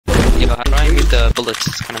Yo, how do I mute the bullets?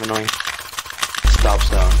 It's kind of annoying. Stop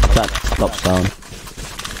sound. That stop sound.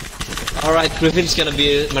 Alright, Griffin's gonna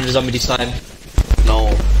be another zombie this time.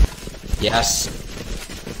 No. Yes.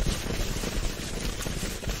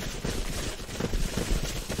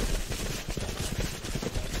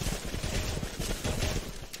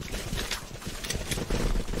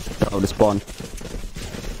 Oh, the spawn.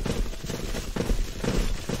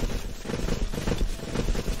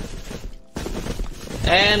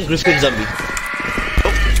 And Griffin zombie.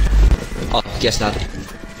 Oh, guess not.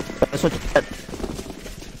 That's what you said.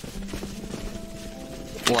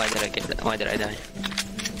 Why did I get that? Why did I die?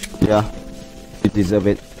 Yeah, you deserve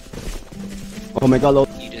it. Oh my god, Lord.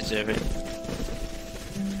 You deserve it.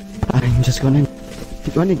 I'm just gonna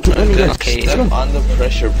keep running, guys. Okay. Step on the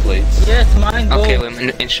pressure plates. Yes, mine go. Okay, well,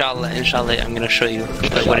 inshallah, I'm gonna show you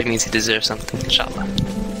what it means to deserve something. Inshallah.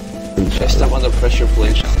 Just step on the pressure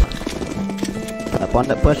plate. Inshallah. Upon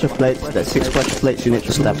that pressure plate, that 6 pressure plates, you need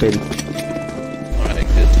to step in. Alright,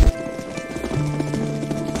 good.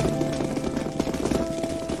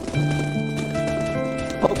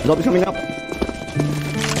 Oh, zombie coming up.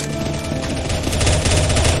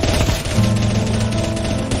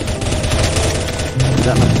 Is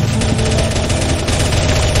that man?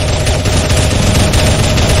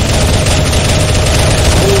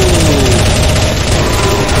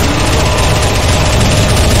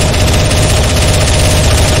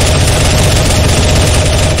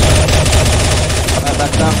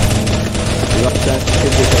 Back down. You got a chance to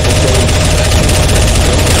give this up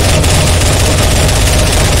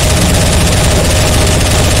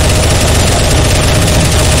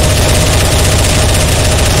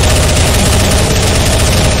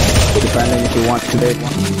a defending if you want to do.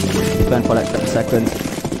 Defend for like 10 seconds.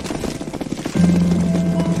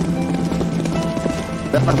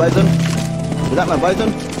 Is that my bison? Is that my bison?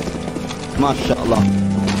 MashaAllah.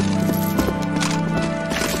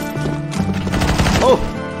 Oh!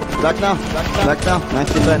 Back now! Back now!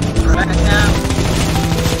 Nice defense. Back now.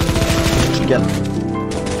 Get.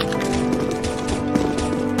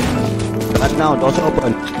 Back now, doors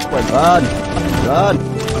open. Run! Run!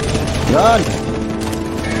 Run!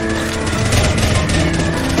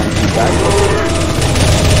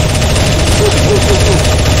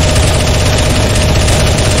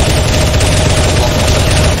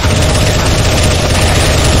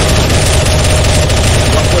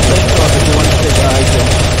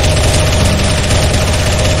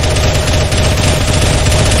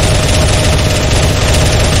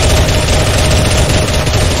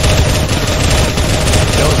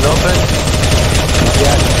 Doors open. Not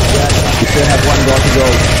yet. You still have 1 door to go.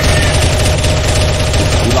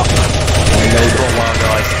 You lock. Go for a while,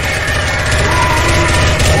 guys.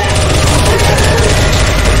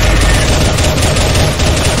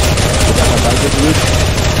 Is that my bison, please?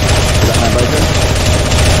 Is that my bison?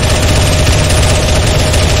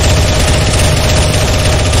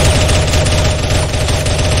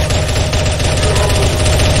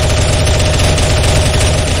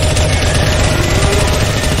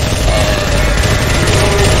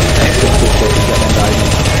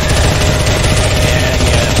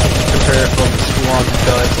 Prepare for the swarm,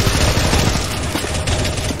 guys.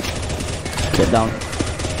 Get down.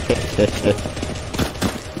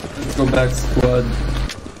 Let's go back, squad.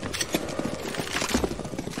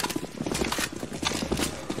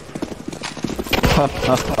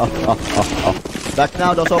 Back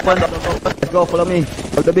now, doors open. Let's go, follow me.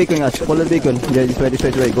 Follow the beacon, guys. Follow the beacon. Yeah, this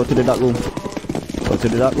way. Go to the dark room. Go to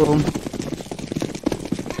the dark room.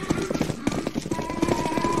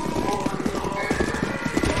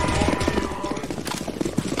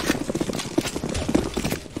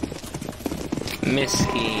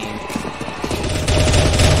 Miskin.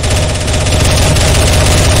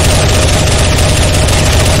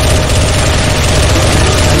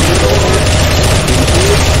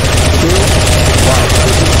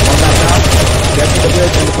 Get to the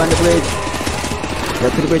bridge and defend the bridge.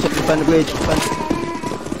 Get to the bridge and defend the bridge. Defend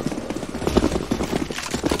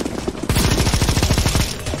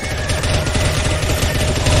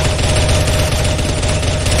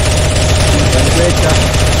the bridge,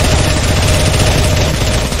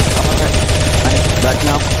 Back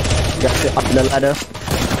now. Get to up the ladder.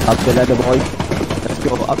 Up the ladder, boy. Let's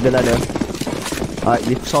go up the ladder. Alright,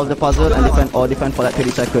 solve the puzzle and defend for like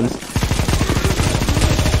 30 seconds.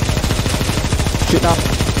 Shoot now.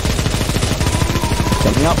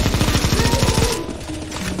 Jumping up.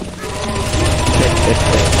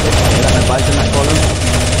 Got my bison in that column.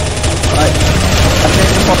 Alright. I'm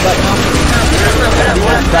taking the pop back now.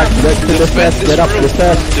 Back, get to the stairs. Get up the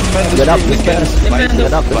stairs. Get up the stairs.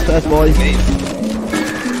 Get up the stairs, boys.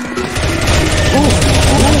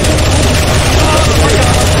 Ooh.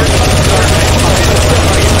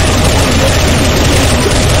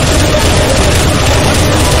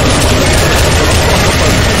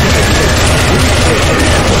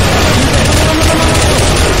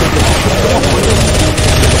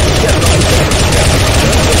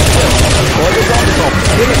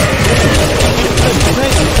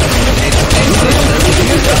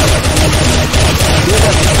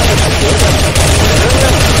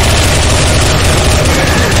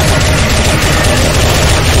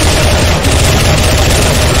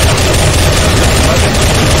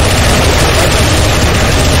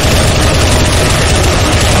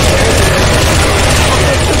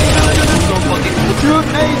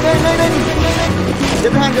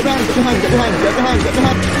 Get behind. Get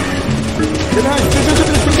behind.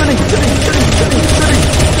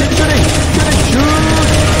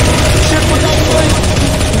 Shit, what's that point?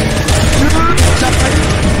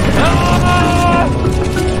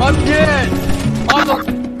 I'm dead! Oh my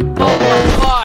god!